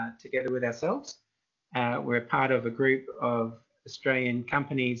 together with ourselves. We're part of a group of Australian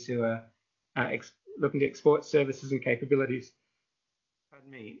companies who are looking to export services and capabilities,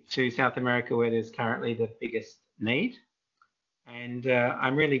 pardon me, to South America, where there's currently the biggest need. And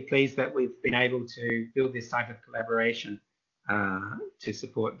I'm really pleased that we've been able to build this type of collaboration to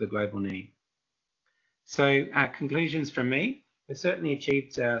support the global need. So conclusions from me: we've certainly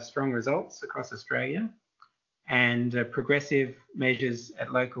achieved strong results across Australia, and progressive measures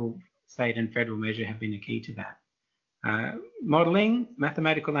at local, state and federal measure have been a key to that. Modelling,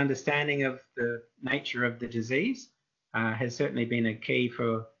 mathematical understanding of the nature of the disease has certainly been a key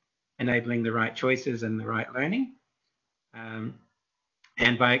for enabling the right choices and the right learning.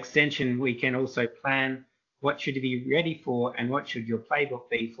 And by extension, we can also plan what should you be ready for and what should your playbook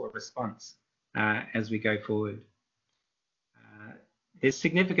be for response as we go forward. There's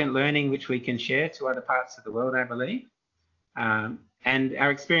significant learning which we can share to other parts of the world, I believe. And our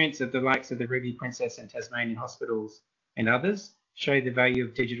experience of the likes of the Ruby Princess and Tasmanian hospitals and others show the value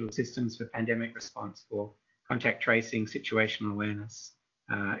of digital systems for pandemic response, for contact tracing, situational awareness,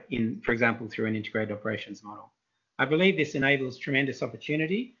 for example, through an integrated operations model. I believe this enables tremendous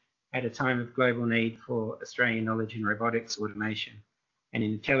opportunity at a time of global need for Australian knowledge in robotics, automation, and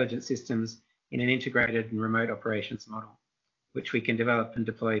intelligent systems in an integrated and remote operations model, which we can develop and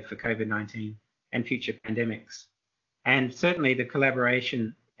deploy for COVID-19 and future pandemics. And certainly the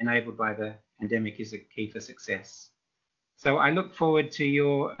collaboration enabled by the pandemic is a key for success. So I look forward to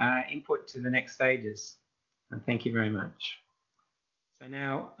your input to the next stages. And thank you very much. So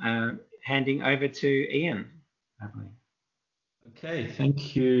now handing over to Ian. Okay,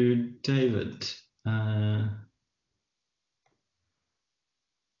 thank you, David. Now,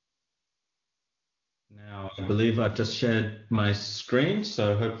 I believe I've just shared my screen,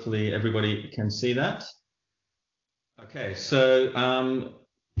 so hopefully everybody can see that. Okay, so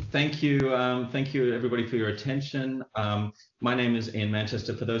thank you everybody for your attention. My name is Ian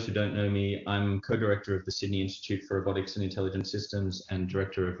Manchester. For those who don't know me, I'm co-director of the Sydney Institute for Robotics and Intelligent Systems and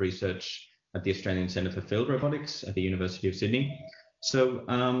director of research at the Australian Centre for Field Robotics at the University of Sydney. So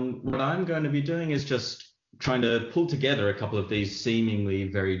what I'm going to be doing is just trying to pull together a couple of these seemingly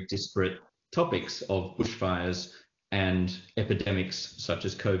very disparate topics of bushfires and epidemics such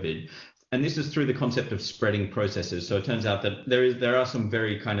as COVID. And this is through the concept of spreading processes. So it turns out that there are some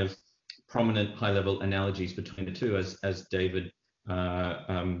very kind of prominent high-level analogies between the two, as David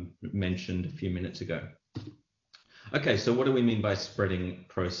mentioned a few minutes ago. Okay, so what do we mean by spreading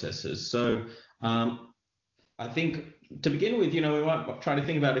processes? So I think to begin with, we might try to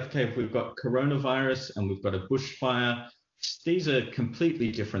think about if we've got coronavirus and we've got a bushfire. These are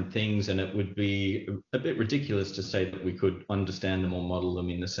completely different things, and it would be a bit ridiculous to say that we could understand them or model them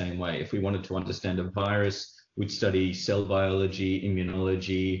in the same way. If we wanted to understand a virus, we'd study cell biology,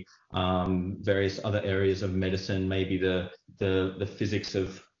 immunology, various other areas of medicine, maybe the physics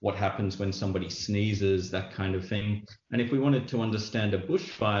of what happens when somebody sneezes, that kind of thing. And if we wanted to understand a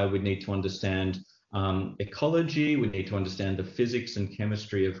bushfire, we'd need to understand ecology, we need to understand the physics and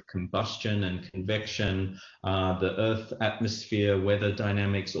chemistry of combustion and convection, the Earth atmosphere, weather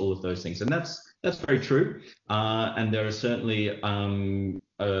dynamics, all of those things. And that's very true. And there are certainly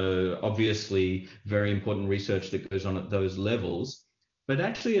obviously very important research that goes on at those levels. But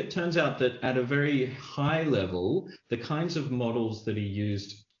actually, it turns out that at a very high level, the kinds of models that are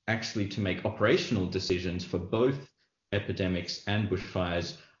used actually to make operational decisions for both epidemics and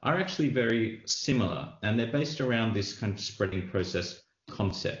bushfires are actually very similar, and they're based around this kind of spreading process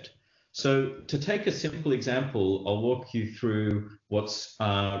concept. So to take a simple example, I'll walk you through what's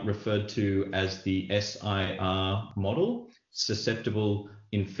referred to as the SIR model, susceptible,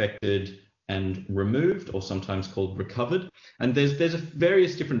 infected, and removed, or sometimes called recovered. And there's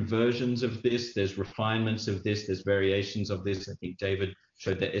various different versions of this. There's refinements of this. There's variations of this. I think David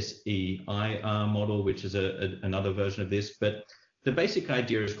showed the SEIR model, which is another version of this. But the basic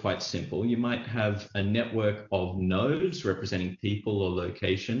idea is quite simple. You might have a network of nodes representing people or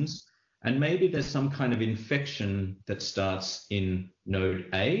locations, and maybe there's some kind of infection that starts in node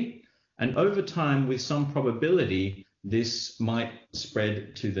A. And over time, with some probability, this might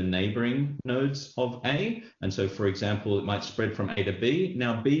spread to the neighboring nodes of A. And so, for example, it might spread from A to B.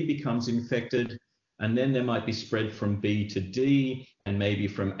 Now B becomes infected, and then there might be spread from B to D, and maybe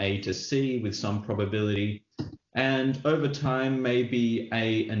from A to C with some probability. And over time, maybe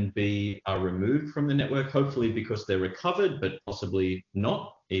A and B are removed from the network, hopefully because they're recovered, but possibly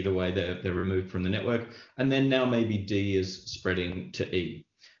not. Either way, they're removed from the network. And then now maybe D is spreading to E.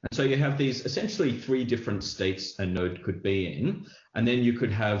 And so you have these essentially three different states a node could be in, and then you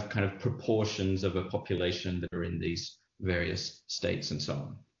could have kind of proportions of a population that are in these various states and so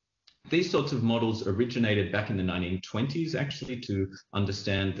on. These sorts of models originated back in the 1920s, actually, to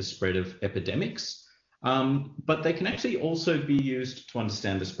understand the spread of epidemics. But they can actually also be used to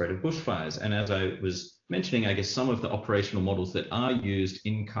understand the spread of bushfires. And as I was mentioning, I guess some of the operational models that are used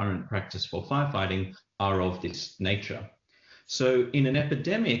in current practice for firefighting are of this nature. So in an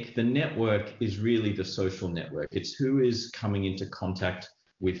epidemic, the network is really the social network. It's who is coming into contact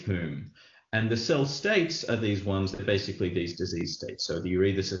with whom. And the cell states are these ones that are basically these disease states. So you're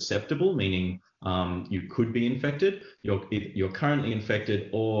either susceptible, meaning you could be infected, you're currently infected,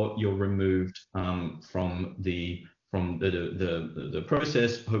 or you're removed from the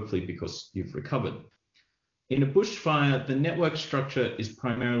process, hopefully because you've recovered. In a bushfire, the network structure is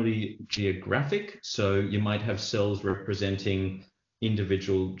primarily geographic. So you might have cells representing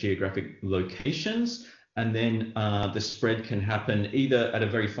individual geographic locations. And then the spread can happen either at a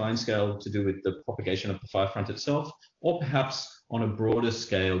very fine scale to do with the propagation of the fire front itself, or perhaps on a broader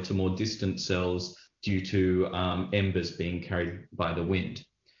scale to more distant cells due to embers being carried by the wind.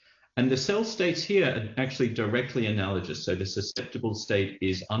 And the cell states here are actually directly analogous. So the susceptible state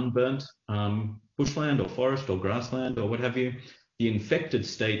is unburnt bushland or forest or grassland or what have you. The infected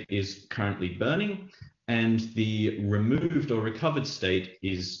state is currently burning, and the removed or recovered state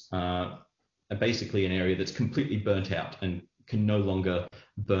is basically an area that's completely burnt out and can no longer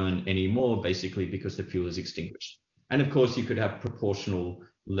burn anymore, basically because the fuel is extinguished. And of course, you could have proportional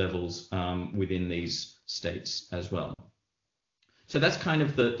levels within these states as well. So that's kind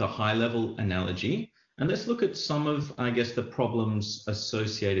of the high level analogy. And let's look at some of, I guess, the problems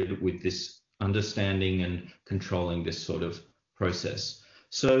associated with this understanding and controlling this sort of process.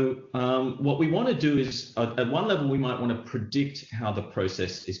 So what we want to do is, at one level, we might want to predict how the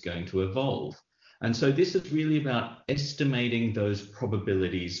process is going to evolve. And so this is really about estimating those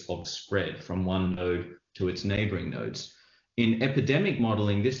probabilities of spread from one node to its neighboring nodes. In epidemic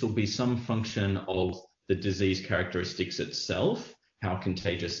modeling, this will be some function of the disease characteristics itself, how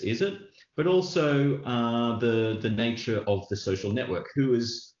contagious is it, but also the nature of the social network, who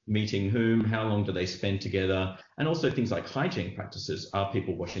is meeting whom, how long do they spend together, and also things like hygiene practices. Are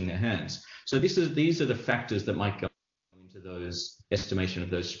people washing their hands? So these are the factors that might go into those estimation of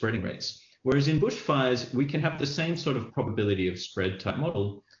those spreading rates. Whereas in bushfires, we can have the same sort of probability of spread type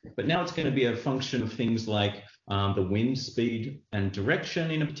model, but now it's going to be a function of things like the wind speed and direction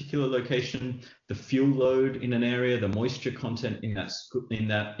in a particular location, the fuel load in an area, the moisture content in that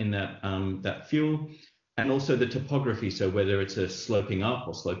fuel, and also the topography. So whether it's a sloping up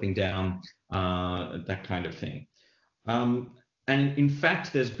or sloping down, that kind of thing. And in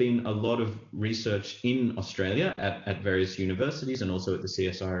fact, there's been a lot of research in Australia at various universities and also at the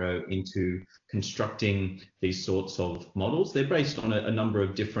CSIRO into constructing these sorts of models. They're based on a number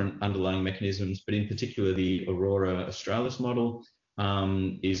of different underlying mechanisms, but in particular, the Aurora Australis model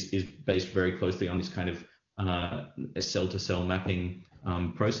is based very closely on this kind of cell-to-cell mapping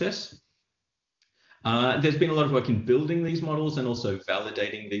process. There's been a lot of work in building these models and also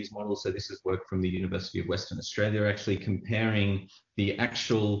validating these models. So this is work from the University of Western Australia, actually comparing the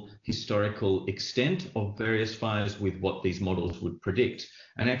actual historical extent of various fires with what these models would predict.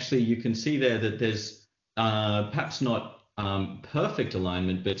 And actually, you can see there that there's perhaps not perfect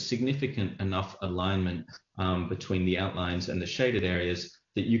alignment, but significant enough alignment between the outlines and the shaded areas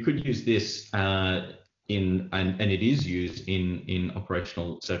that you could use this and it is used in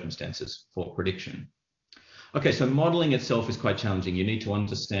operational circumstances for prediction. Okay, so modeling itself is quite challenging. You need to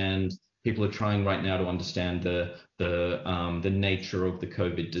understand, people are trying right now to understand the nature of the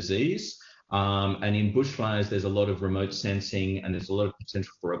COVID disease. And in bushfires, there's a lot of remote sensing and there's a lot of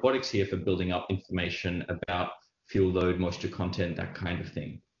potential for robotics here for building up information about fuel load, moisture content, that kind of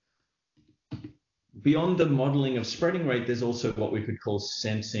thing. Beyond the modeling of spreading rate, there's also what we could call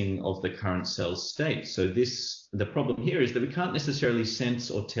sensing of the current cell state. So the problem here is that we can't necessarily sense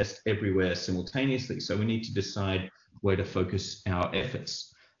or test everywhere simultaneously. So we need to decide where to focus our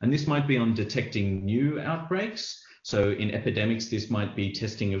efforts. And this might be on detecting new outbreaks. So in epidemics, this might be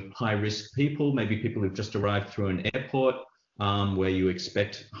testing of high-risk people, maybe people who've just arrived through an airport where you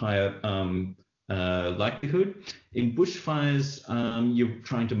expect higher likelihood. In bushfires, you're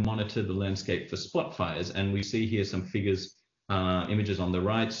trying to monitor the landscape for spot fires. And we see here some figures, images on the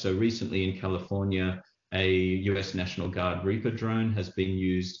right. So recently in California, a US National Guard Reaper drone has been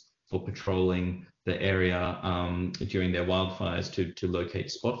used for patrolling the area during their wildfires to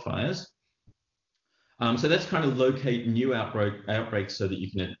locate spot fires. So that's kind of locate new outbreaks so that you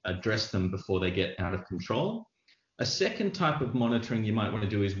can address them before they get out of control. A second type of monitoring you might want to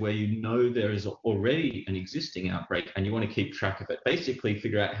do is where you know there is already an existing outbreak and you want to keep track of it. Basically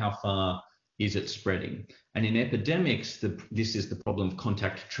figure out how far is it spreading? And in epidemics, this is the problem of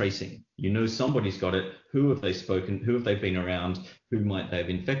contact tracing. You know somebody's got it, who have they spoken, who have they been around, who might they have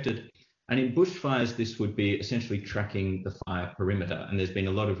infected? And in bushfires, this would be essentially tracking the fire perimeter. And there's been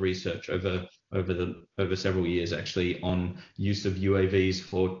a lot of research over several years actually on use of UAVs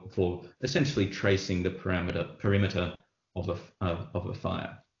for essentially tracing the perimeter of a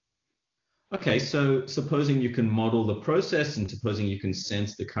fire. Okay, so supposing you can model the process and supposing you can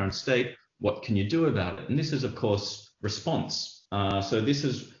sense the current state, what can you do about it? And this is, of course, response. So this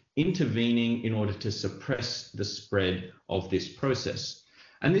is intervening in order to suppress the spread of this process.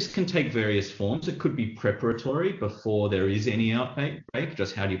 And this can take various forms. It could be preparatory before there is any outbreak,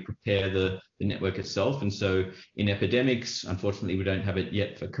 just how do you prepare the network itself? And so in epidemics, unfortunately, we don't have it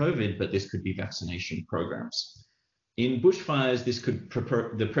yet for COVID, but this could be vaccination programs. In bushfires,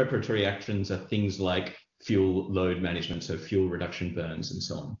 the preparatory actions are things like fuel load management, so fuel reduction burns and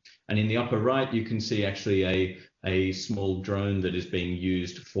so on. And in the upper right, you can see actually a small drone that is being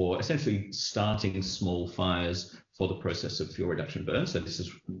used for essentially starting small fires for the process of fuel reduction burns. So this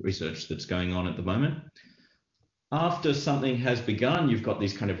is research that's going on at the moment. After something has begun, you've got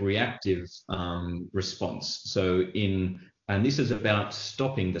these kind of reactive response. So and this is about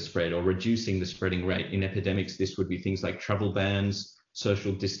stopping the spread or reducing the spreading rate. In epidemics, this would be things like travel bans,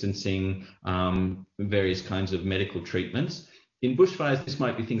 social distancing, various kinds of medical treatments. In bushfires, this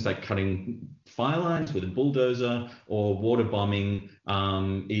might be things like cutting fire lines with a bulldozer or water bombing,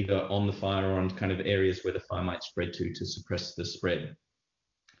 either on the fire or on kind of areas where the fire might spread to suppress the spread.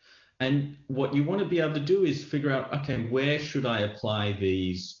 And what you want to be able to do is figure out, okay, where should I apply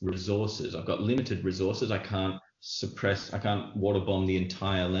these resources? I've got limited resources. I can't water bomb the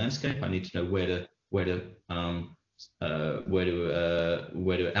entire landscape. I need to know where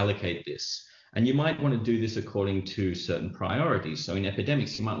to allocate this. And you might want to do this according to certain priorities. So in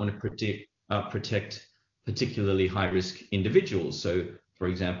epidemics, you might want to protect particularly high-risk individuals. So, for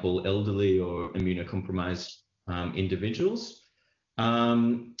example, elderly or immunocompromised individuals.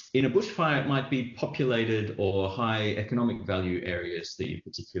 In a bushfire, it might be populated or high economic value areas that you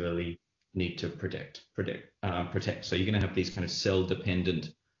particularly need to protect. So you're going to have these kind of cell-dependent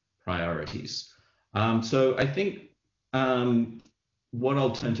priorities. So I think what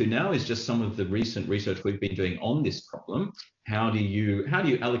I'll turn to now is just some of the recent research we've been doing on this problem. How do you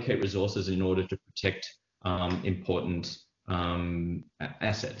allocate resources in order to protect important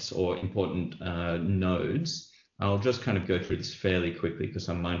assets or important nodes? I'll just kind of go through this fairly quickly because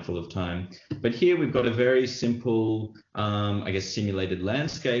I'm mindful of time. But here we've got a very simple, I guess, simulated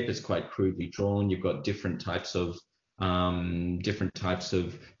landscape. It's quite crudely drawn. You've got different types of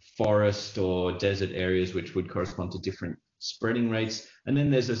forest or desert areas which would correspond to different spreading rates. And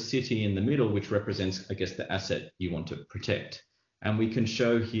then there's a city in the middle which represents, I guess, the asset you want to protect. And we can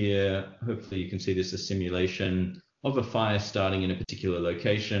show here, hopefully you can see this, a simulation of a fire starting in a particular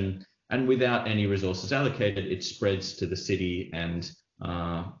location. And without any resources allocated, it spreads to the city and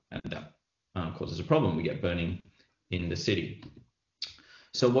that causes a problem. We get burning in the city.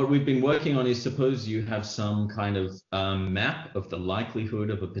 So what we've been working on is, suppose you have some kind of map of the likelihood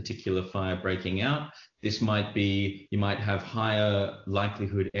of a particular fire breaking out. This might be, you might have higher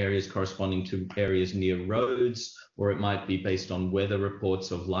likelihood areas corresponding to areas near roads, or it might be based on weather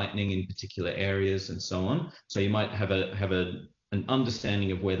reports of lightning in particular areas and so on. So you might have an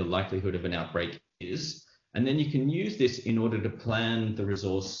understanding of where the likelihood of an outbreak is. And then you can use this in order to plan the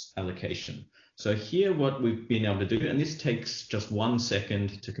resource allocation. So here what we've been able to do, and this takes just 1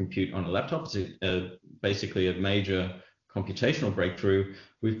 second to compute on a laptop, it's basically a major computational breakthrough.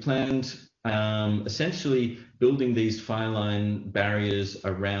 We've planned essentially building these fire line barriers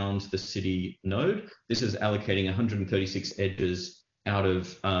around the city node. This is allocating 136 edges out of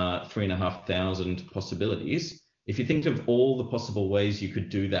 3,500 possibilities. If you think of all the possible ways you could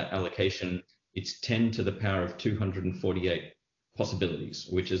do that allocation, it's 10 to the power of 248 possibilities,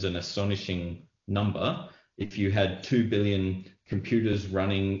 which is an astonishing number. If you had 2 billion computers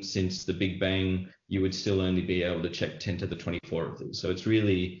running since the Big Bang, you would still only be able to check 10 to the 24 of these. So it's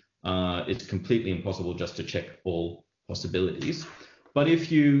really, it's completely impossible just to check all possibilities. But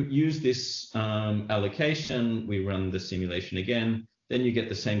if you use this allocation, we run the simulation again, then you get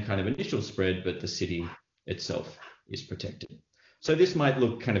the same kind of initial spread, but the city itself is protected. So this might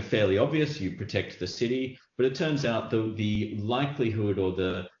look kind of fairly obvious, you protect the city, but it turns out the likelihood or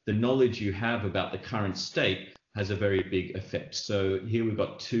the knowledge you have about the current state has a very big effect. So here we've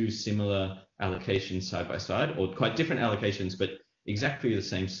got two similar allocations side by side, or quite different allocations, but exactly the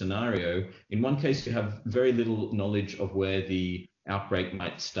same scenario. In one case, you have very little knowledge of where the outbreak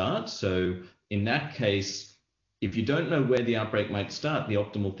might start. So in that case, if you don't know where the outbreak might start, the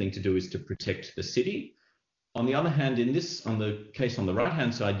optimal thing to do is to protect the city. On the other hand, on the case on the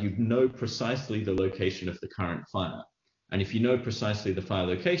right-hand side, you know precisely the location of the current fire. And if you know precisely the fire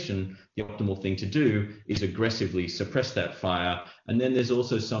location, the optimal thing to do is aggressively suppress that fire. And then there's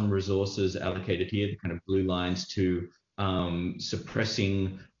also some resources allocated here, the kind of blue lines, to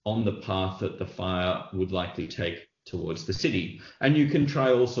suppressing on the path that the fire would likely take towards the city. And you can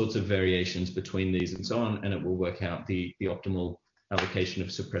try all sorts of variations between these and so on, and it will work out the optimal allocation of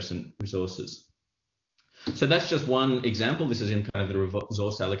suppressant resources. So that's just one example. This is in kind of the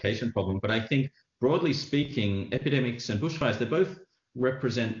resource allocation problem. But I think, broadly speaking, epidemics and bushfires, they both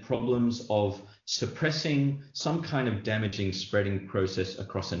represent problems of suppressing some kind of damaging spreading process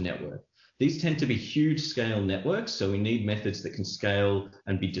across a network. These tend to be huge scale networks, so we need methods that can scale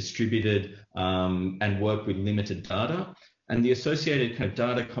and be distributed and work with limited data. And the associated kind of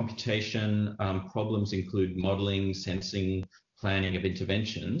data computation problems include modeling, sensing, planning of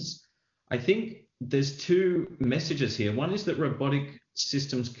interventions. I think there's two messages here. One is that robotic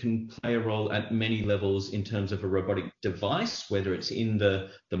systems can play a role at many levels in terms of a robotic device, whether it's in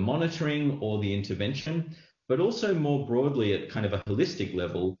the monitoring or the intervention, but also more broadly at kind of a holistic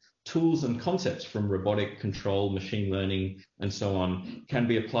level, tools and concepts from robotic control, machine learning, and so on can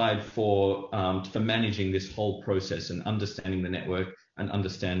be applied for managing this whole process and understanding the network and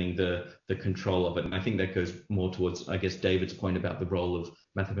understanding the control of it. And I think that goes more towards, I guess, David's point about the role of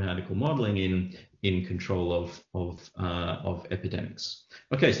mathematical modeling in control of epidemics.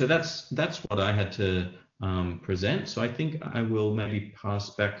 Okay, so that's what I had to present. So I think I will maybe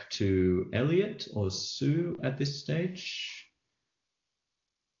pass back to Elliot or Sue at this stage.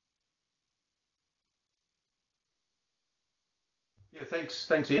 Yeah,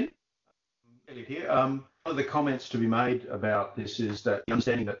 thanks, Ian. Elliot here. One of the comments to be made about this is that the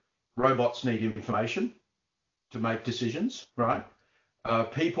understanding that robots need information to make decisions, right?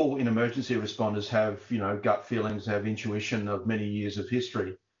 People in emergency responders have, gut feelings, have intuition of many years of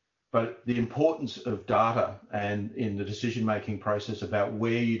history, but the importance of data and in the decision-making process about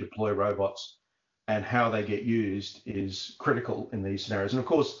where you deploy robots and how they get used is critical in these scenarios. And of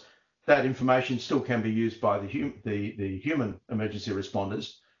course, that information still can be used by the human emergency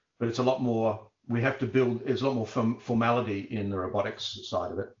responders, but it's a lot more, there's a lot more formality in the robotics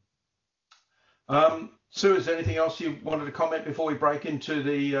side of it. Sue, is there anything else you wanted to comment before we break into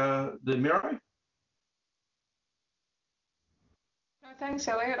the mirroring? No, thanks,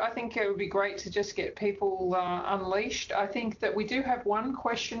 Elliot. I think it would be great to just get people unleashed. I think that we do have one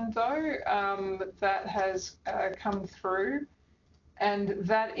question, though, that has come through, and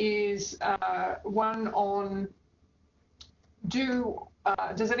that is one on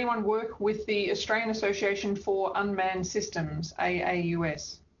does anyone work with the Australian Association for Unmanned Systems,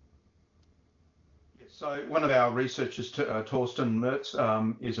 AAUS? So one of our researchers, Torsten Mertz,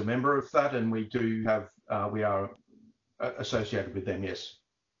 is a member of that, and we are associated with them, yes.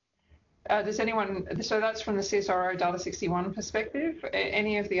 Does anyone, so that's from the CSIRO Data 61 perspective,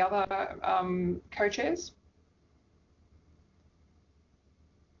 any of the other co-chairs?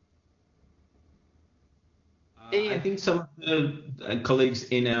 I think some of the colleagues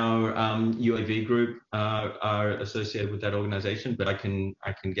in our UAV group are associated with that organisation, but I can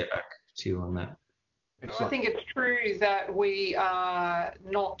get back to you on that. I think it's true that we are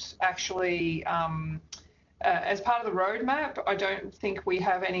not actually, as part of the roadmap, I don't think we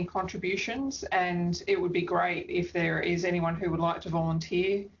have any contributions, and it would be great if there is anyone who would like to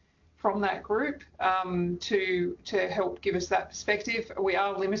volunteer from that group to help give us that perspective. We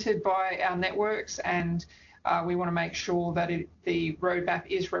are limited by our networks, and we want to make sure that the roadmap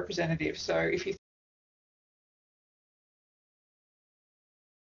is representative. So if you